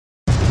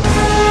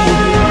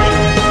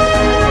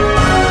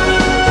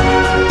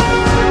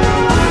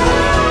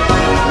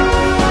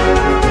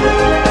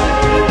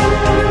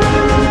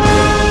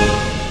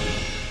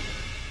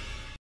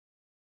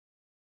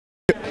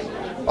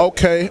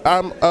Okay,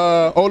 I'm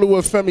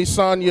Oluwafemi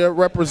Sanya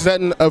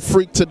representing A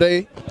Freak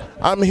Today.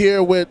 I'm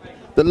here with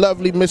the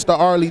lovely Mr.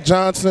 Arlie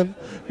Johnson.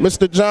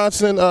 Mr.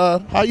 Johnson,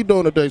 how you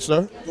doing today,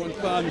 sir? Doing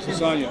fine, Mr.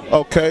 Sanya.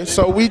 Okay,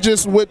 so we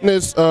just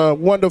witnessed a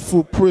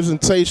wonderful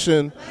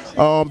presentation,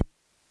 $1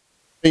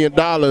 million.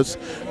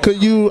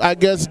 Could you, I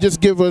guess,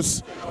 just give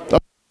us a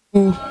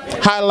few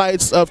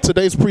highlights of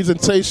today's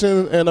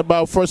presentation and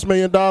about first $1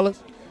 million?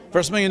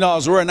 First $1 million,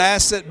 we're an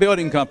asset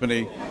building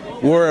company.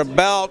 We're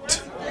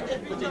about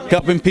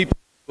helping people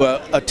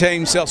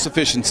attain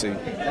self-sufficiency,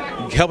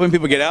 helping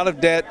people get out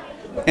of debt,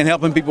 and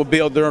helping people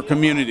build their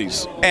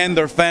communities and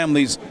their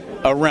families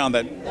around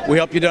that. We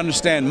help you to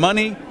understand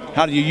money,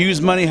 how do you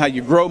use money, how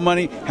you grow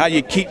money, how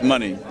you keep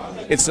money.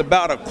 It's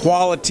about a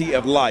quality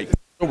of life. That's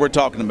what we're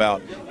talking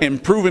about,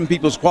 improving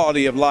people's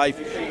quality of life.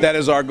 That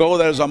is our goal,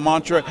 that is our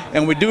mantra,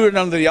 and we do it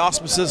under the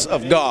auspices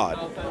of God.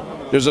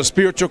 There's a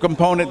spiritual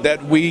component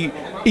that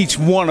each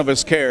one of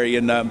us carry,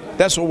 and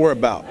that's what we're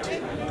about.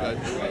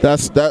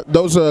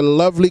 Those are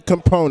lovely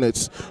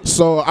components.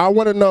 So I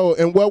want to know,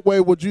 in what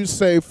way would you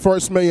say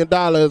first $1 million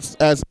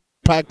as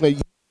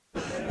impacting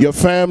your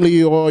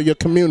family or your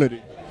community?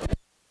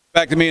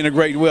 Back to me in a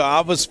great way.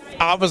 I was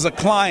a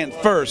client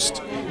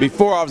first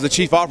before I was the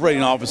chief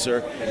operating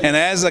officer, and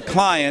as a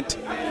client,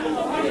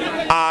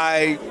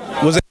 I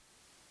was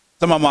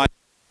some of my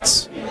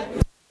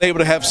able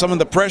to have some of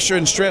the pressure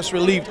and stress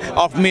relieved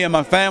off me and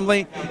my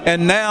family,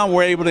 and now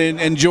we're able to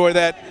enjoy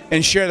that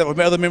and share that with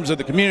other members of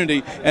the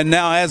community. And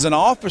now, as an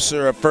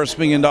officer of First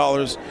 $1 Million,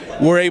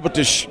 we're able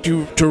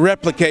to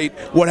replicate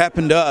what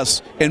happened to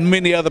us in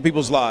many other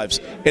people's lives.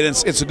 And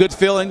it's a good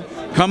feeling.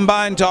 Come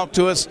by and talk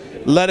to us.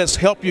 Let us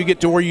help you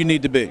get to where you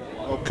need to be.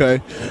 Okay.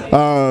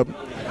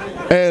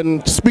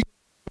 And speak.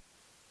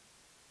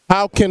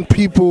 How can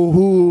people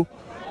whose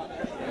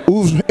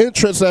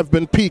interests have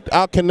been piqued,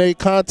 how can they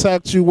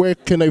contact you? Where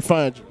can they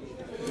find you?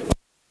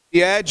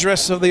 The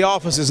address of the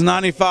office is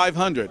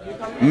 9500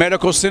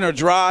 Medical Center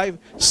Drive,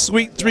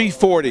 Suite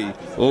 340,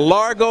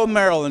 Largo,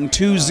 Maryland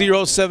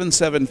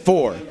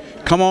 20774.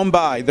 Come on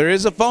by. There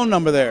is a phone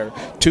number there,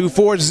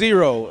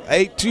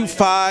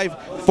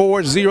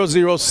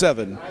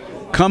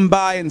 240-825-4007. Come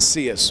by and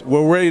see us.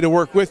 We're ready to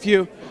work with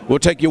you. We'll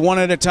take you one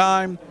at a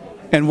time,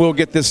 and we'll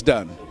get this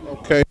done.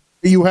 Okay.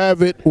 You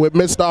have it with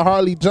Mr.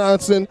 Arlie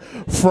Johnson,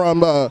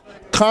 from a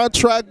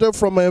contractor,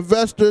 from an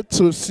investor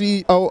to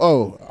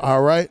COO.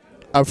 All right,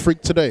 A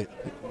Freak Today.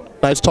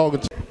 Nice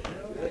talking to you.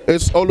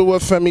 It's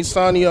Oluwafemi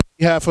Sanya on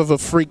behalf of A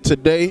Freak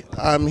Today.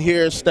 I'm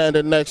here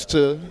standing next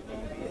to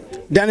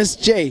Dennis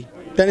Jolly.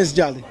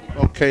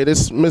 Okay,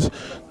 this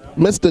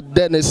Mr.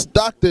 Dennis,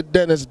 Dr.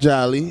 Dennis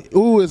Jolly,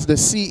 who is the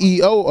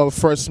CEO of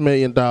First $1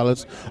 Million.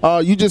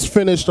 You just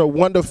finished a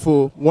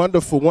wonderful,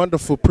 wonderful,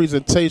 wonderful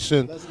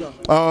presentation. Let's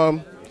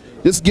go.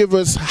 Just give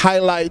us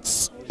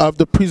highlights of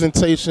the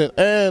presentation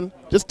and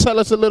just tell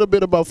us a little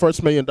bit about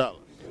First $1 Million.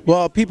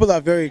 Well, people are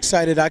very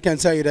excited. I can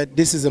tell you that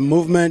this is a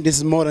movement. This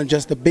is more than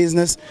just a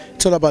business.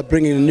 It's all about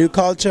bringing a new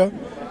culture,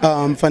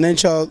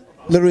 financial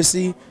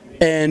literacy,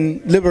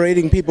 and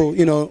liberating people,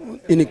 you know,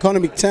 in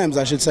economic terms,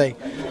 I should say.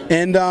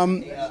 And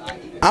I'm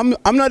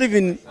not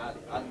even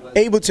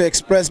able to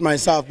express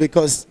myself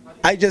because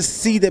I just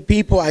see the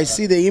people, I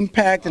see the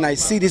impact, and I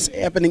see this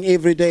happening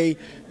every day.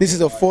 This is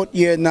the 4th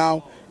year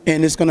now,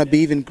 and it's going to be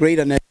even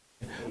greater next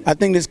year. I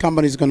think this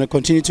company is going to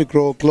continue to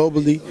grow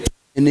globally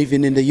and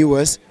even in the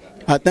U.S.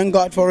 I thank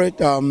God for it.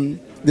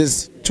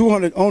 There's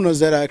 200 owners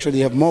that actually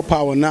have more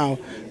power now.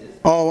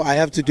 All I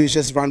have to do is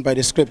just run by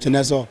the script, and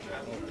that's all.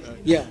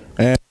 Yeah.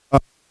 And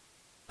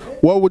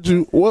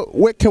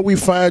where can we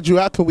find you?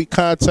 How can we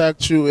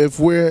contact you if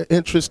we're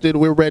interested,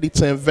 we're ready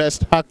to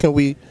invest? How can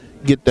we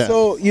get that?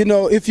 So, you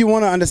know, if you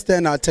want to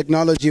understand our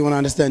technology, you want to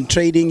understand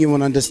trading, you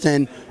want to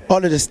understand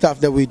all of the stuff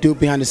that we do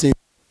behind the scenes,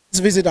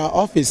 just visit our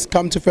office.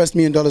 Come to First $1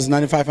 Million,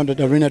 9500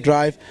 Arena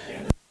Drive.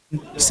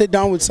 Sit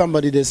down with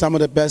somebody. There's some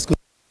of the best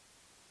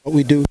what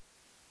we do.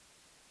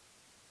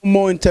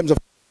 More in terms of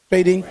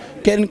trading,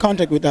 get in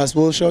contact with us.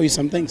 We'll show you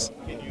some things.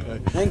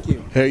 Okay. Thank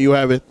you. Here you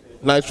have it.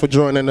 Nice for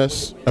joining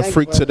us. A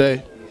Freak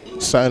Today.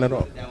 Sign it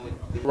off.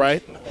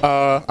 Right.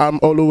 I'm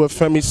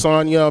Oluwafemi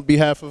Sanya on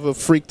behalf of A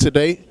Freak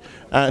Today.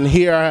 And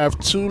here I have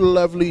 2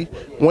 lovely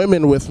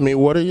women with me.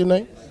 What are your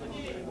names?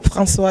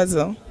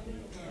 Françoise.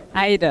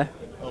 Aida.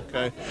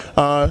 Okay.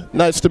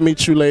 Nice to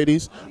meet you,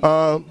 ladies.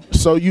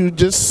 So you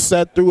just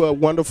sat through a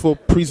wonderful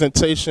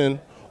presentation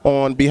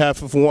on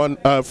behalf of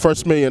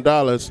First $1 Million.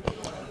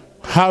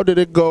 How did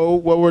it go?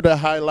 What were the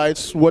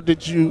highlights? What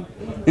did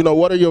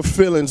what are your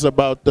feelings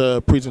about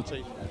the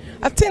presentation?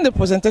 I think the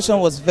presentation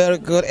was very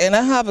good, and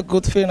I have a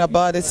good feeling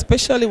about it,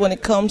 especially when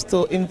it comes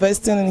to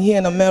investing in here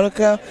in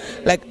America,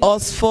 like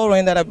us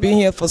foreign that have been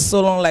here for so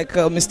long, like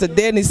Mr.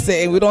 Dennis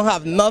saying, we don't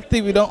have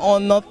nothing, we don't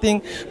own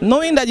nothing.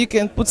 Knowing that you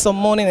can put some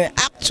money and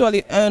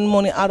actually earn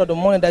money out of the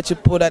money that you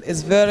put out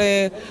is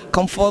very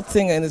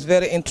comforting and it's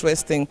very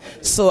interesting.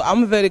 So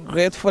I'm very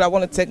grateful. I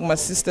want to thank my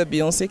sister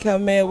Beyonce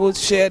Kameh, who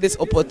shared this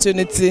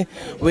opportunity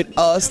with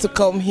us to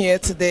come here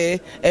today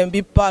and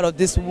be part of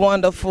this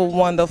wonderful,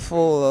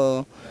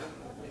 wonderful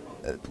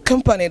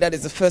company that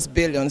is the first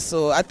billion.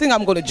 So I think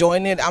I'm going to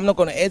join it. I'm not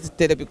going to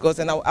hesitate it because,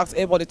 and I'll ask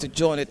everybody to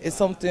join it. It's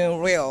something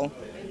real.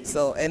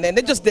 So, and then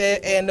they're just there.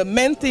 And the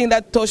main thing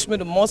that touched me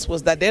the most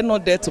was that they're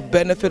not there to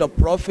benefit or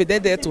profit. They're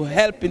there to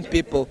helping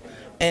people.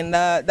 And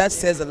that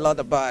says a lot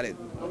about it.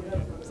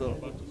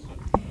 So.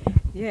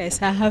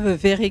 Yes, I have a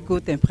very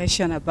good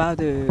impression about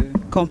the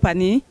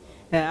company.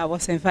 I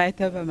was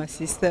invited by my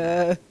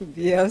sister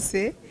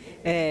Beyonce,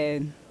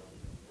 and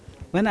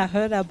when I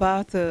heard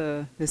about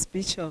the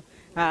speech,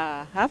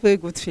 I have a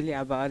good feeling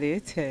about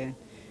it.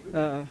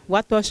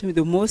 What touched me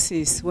the most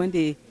is when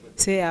they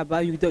say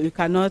about you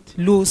cannot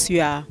lose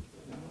your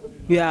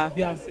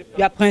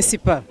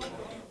principle.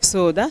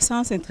 So that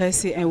sounds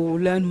interesting, and we'll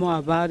learn more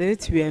about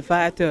it. We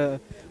invite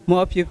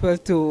more people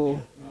to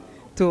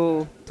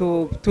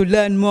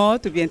learn more,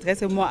 to be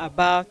interested more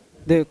about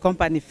the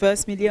company.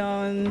 $1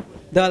 million.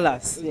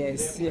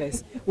 Yes,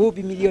 yes. We'll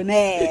be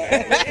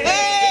millionaires.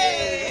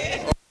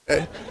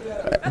 Okay.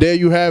 There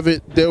you have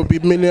it. There will be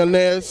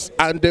millionaires,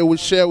 and they will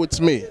share with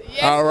me.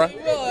 Yes, all right?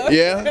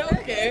 Yeah?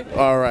 Okay.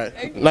 All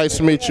right. Nice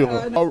to meet you.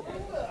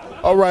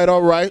 All right,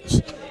 all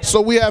right.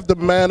 So we have the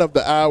man of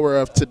the hour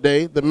of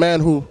today, the man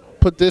who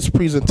put this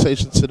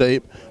presentation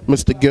today,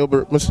 Mr.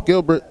 Gilbert. Mr.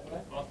 Gilbert,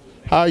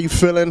 how are you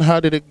feeling? How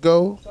did it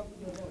go?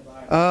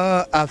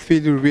 I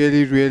feel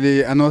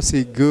really, I don't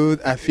say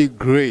good, I feel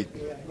great.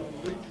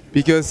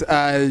 Because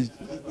I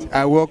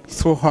worked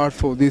so hard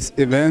for this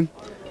event,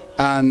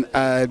 and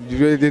I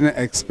really didn't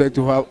expect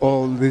to have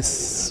all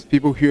these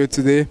people here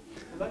today.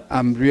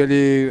 I'm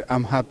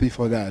happy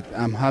for that.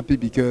 I'm happy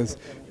because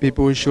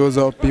people shows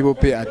up, people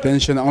pay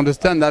attention. I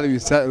understand that we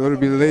started a little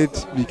bit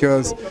late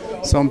because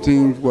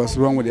something was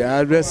wrong with the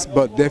address,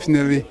 but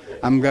definitely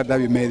I'm glad that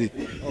we made it.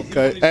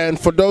 Okay, and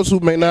for those who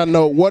may not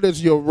know, what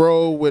is your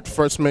role with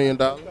First $1 Million?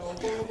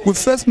 With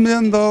First $1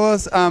 Million,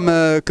 I'm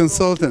a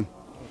consultant.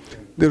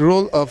 The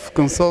role of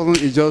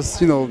consultant is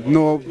just,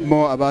 know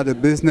more about the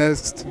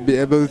business, to be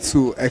able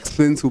to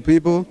explain to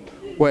people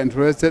who are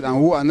interested and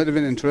who are not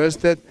even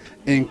interested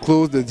and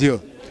close the deal.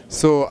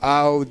 So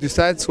I'll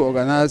decide to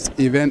organize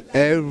event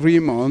every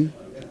month.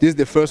 This is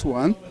the first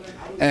one,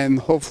 and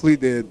hopefully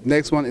the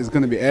next one is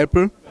going to be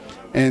April,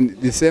 and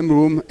the same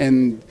room,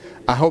 and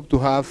I hope to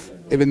have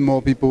even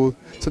more people,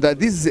 so that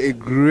this is a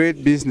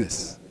great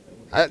business.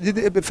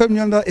 $1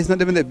 million is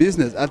not even a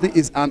business. I think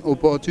it's an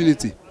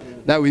opportunity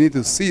that we need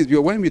to seize.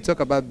 Because when we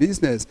talk about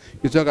business,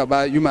 you talk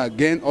about you might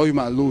gain or you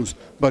might lose.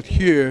 But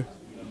here,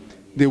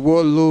 the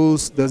word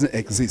lose doesn't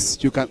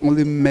exist. You can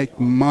only make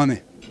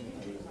money.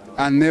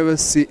 I never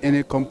see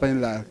any company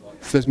like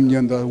 $1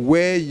 Million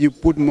where you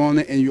put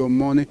money and your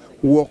money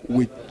work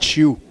with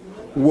you,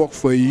 work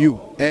for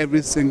you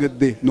every single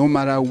day, no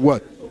matter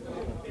what.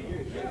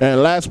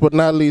 And last but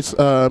not least,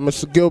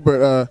 Mr.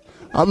 Gilbert,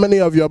 how many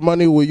of your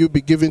money will you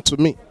be giving to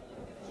me?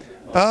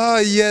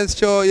 Yes,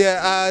 sure,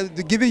 yeah.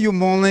 Giving you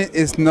money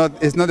is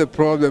not a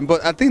problem,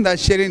 but I think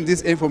that sharing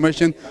this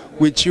information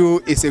with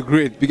you is a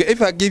great, because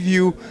if I give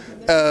you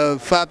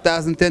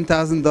 $5,000,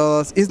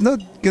 $10,000, it's not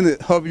going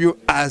to help you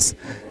as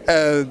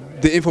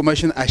the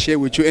information I share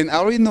with you. And I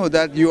already know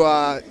that you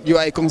are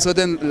a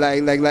consultant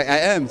like I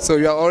am, so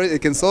you are already a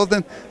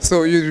consultant,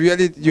 so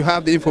you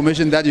have the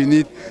information that you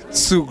need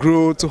to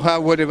grow, to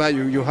have whatever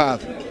you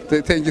have.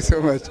 Thank you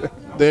so much.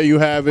 There you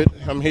have it.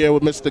 I'm here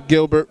with Mr.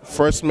 Gilbert,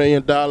 $1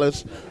 Million.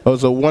 It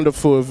was a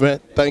wonderful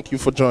event. Thank you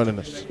for joining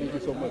us. Thank you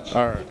so much.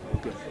 All right.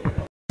 Okay.